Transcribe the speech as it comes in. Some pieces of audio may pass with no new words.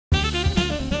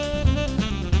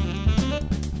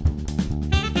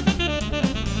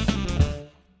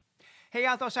Hey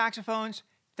Alto saxophones,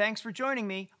 thanks for joining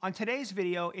me. On today's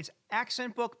video, it's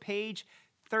Accent Book page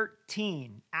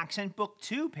 13, Accent Book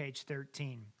 2 page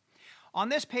 13. On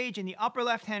this page in the upper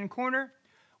left-hand corner,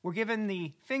 we're given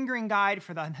the fingering guide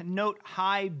for the note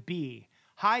high B.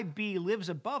 High B lives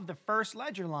above the first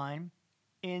ledger line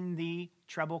in the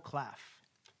treble clef.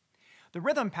 The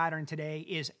rhythm pattern today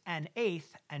is an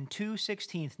eighth and 2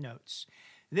 16th notes.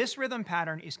 This rhythm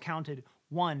pattern is counted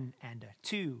 1 and a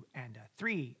 2 and a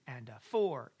 3 and a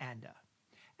 4 and a.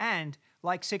 And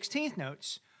like 16th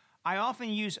notes, I often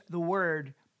use the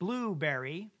word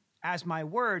blueberry as my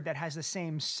word that has the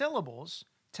same syllables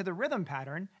to the rhythm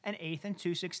pattern, an eighth and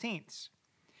 2 16ths.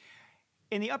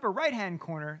 In the upper right-hand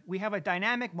corner, we have a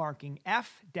dynamic marking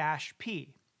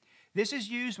F-P. This is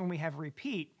used when we have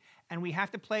repeat and we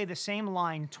have to play the same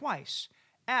line twice.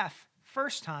 F,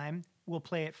 first time, we'll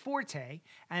play it forte,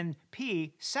 and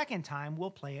P, second time,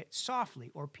 we'll play it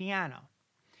softly or piano.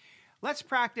 Let's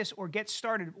practice or get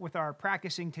started with our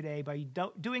practicing today by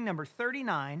doing number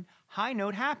 39, High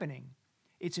Note Happening.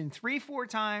 It's in 3/4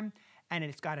 time, and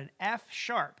it's got an F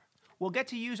sharp. We'll get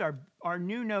to use our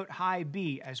new note high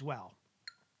B as well.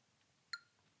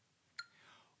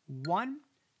 1,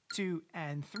 2,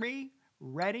 and 3,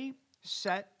 ready,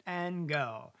 set, and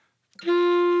go.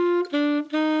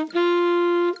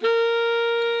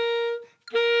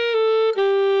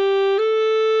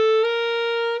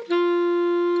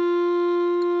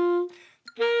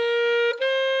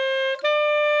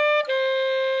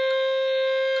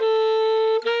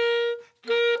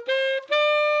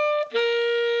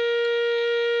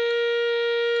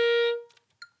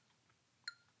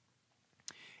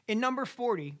 In number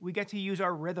 40, we get to use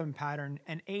our rhythm pattern,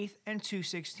 an eighth and 2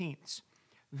 16ths.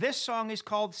 This song is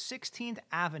called 16th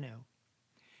Avenue.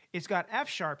 It's got F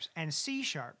sharps and C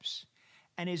sharps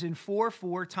and is in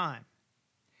 4/4 time.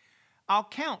 I'll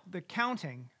count the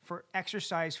counting for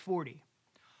exercise 40.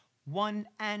 1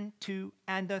 and 2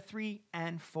 and a 3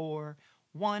 and 4.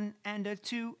 1 and a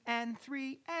 2 and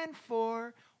 3 and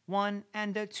 4. 1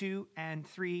 and a 2 and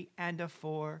 3 and a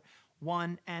 4.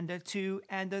 1 and a 2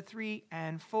 and a 3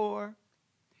 and 4.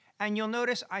 And you'll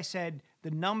notice I said the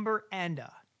number and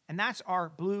a, and that's our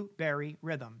blueberry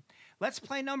rhythm. Let's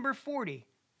play number 40.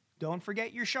 Don't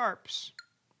forget your sharps.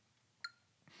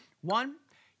 1,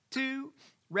 2,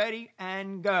 ready,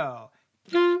 and go.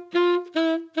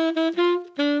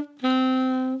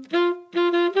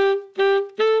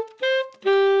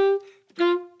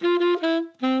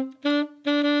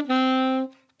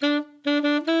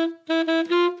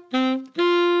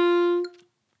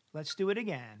 Let's do it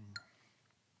again.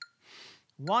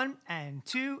 1 and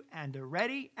 2 and a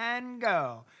ready and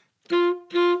go.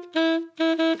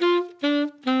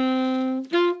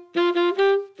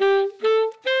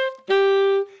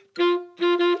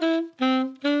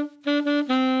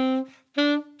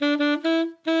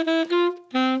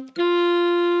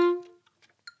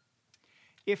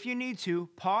 If you need to,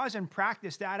 pause and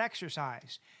practice that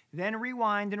exercise, then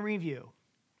rewind and review.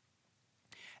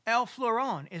 El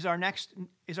Fleuron is our next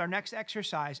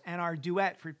exercise and our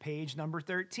duet for page number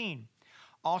 13.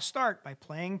 I'll start by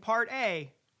playing part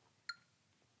A.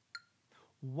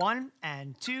 1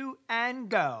 and 2 and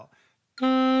go.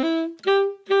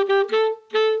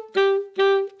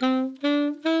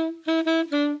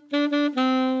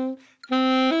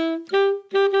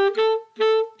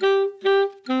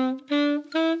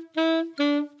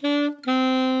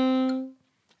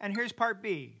 And here's part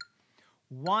B.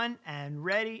 1 and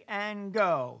ready and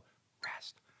go.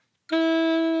 Rest.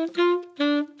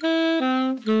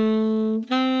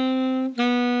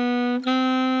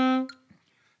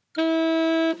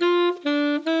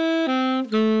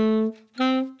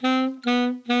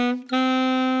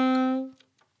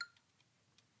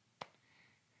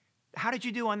 How did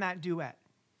you do on that duet?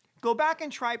 Go back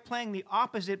and try playing the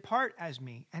opposite part as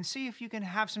me and see if you can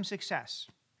have some success.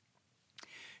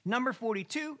 Number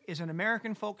 42 is an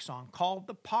American folk song called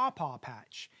The Paw Paw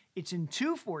Patch. It's in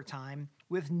 2/4 time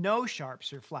with no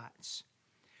sharps or flats.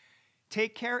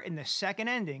 Take care in the second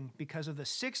ending because of the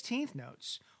 16th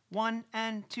notes. 1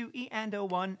 and 2, E and a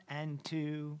 1 and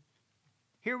 2.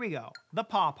 Here we go, The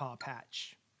Paw Paw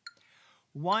Patch.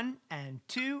 1 and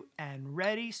 2 and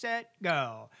ready, set,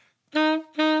 go.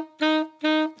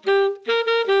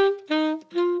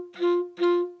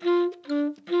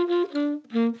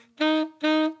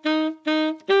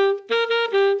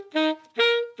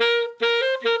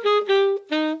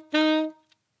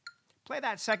 Play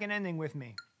that second ending with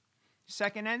me.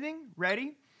 Second ending,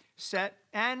 ready, set,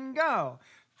 and go.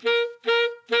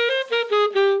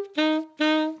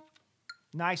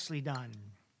 Nicely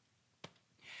done.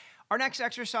 Our next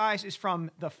exercise is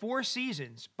from The Four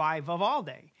Seasons by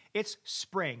Vivaldi. It's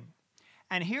spring.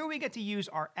 And here we get to use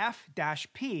our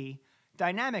F-P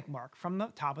dynamic mark from the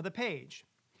top of the page.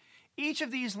 Each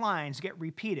of these lines get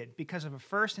repeated because of a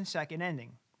first and second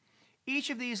ending. Each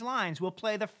of these lines will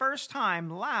play the first time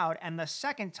loud and the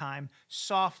second time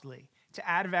softly to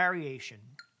add variation.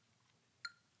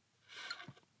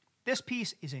 This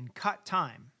piece is in cut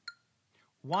time.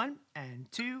 1 and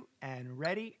 2 and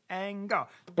ready and go.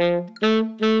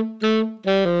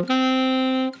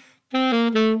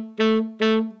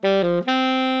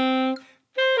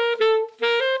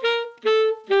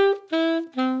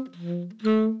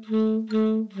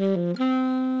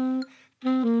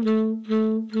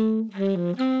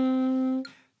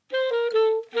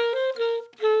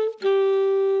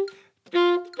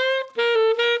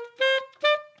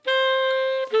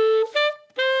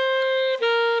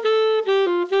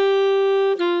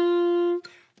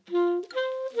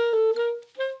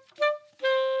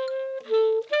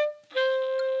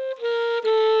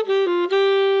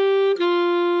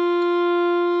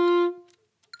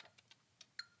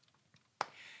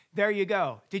 There you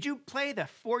go. Did you play the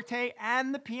forte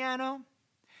and the piano?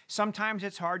 Sometimes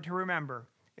it's hard to remember,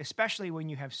 especially when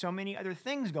you have so many other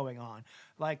things going on,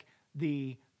 like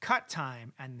the cut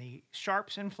time and the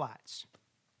sharps and flats.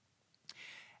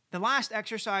 The last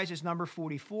exercise is number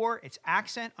 44. It's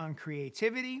accent on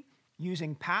creativity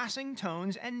using passing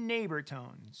tones and neighbor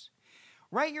tones.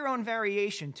 Write your own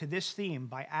variation to this theme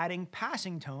by adding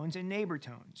passing tones and neighbor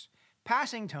tones.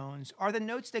 Passing tones are the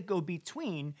notes that go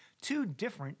between two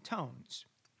different tones.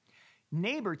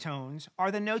 Neighbor tones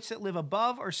are the notes that live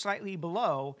above or slightly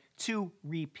below two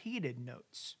repeated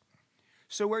notes.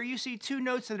 So where you see two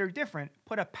notes that are different,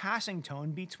 put a passing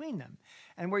tone between them.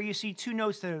 And where you see two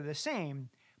notes that are the same,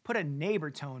 put a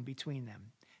neighbor tone between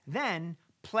them. Then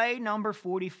play number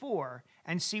 44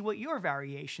 and see what your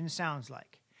variation sounds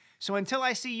like. So until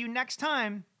I see you next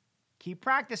time, keep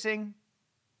practicing.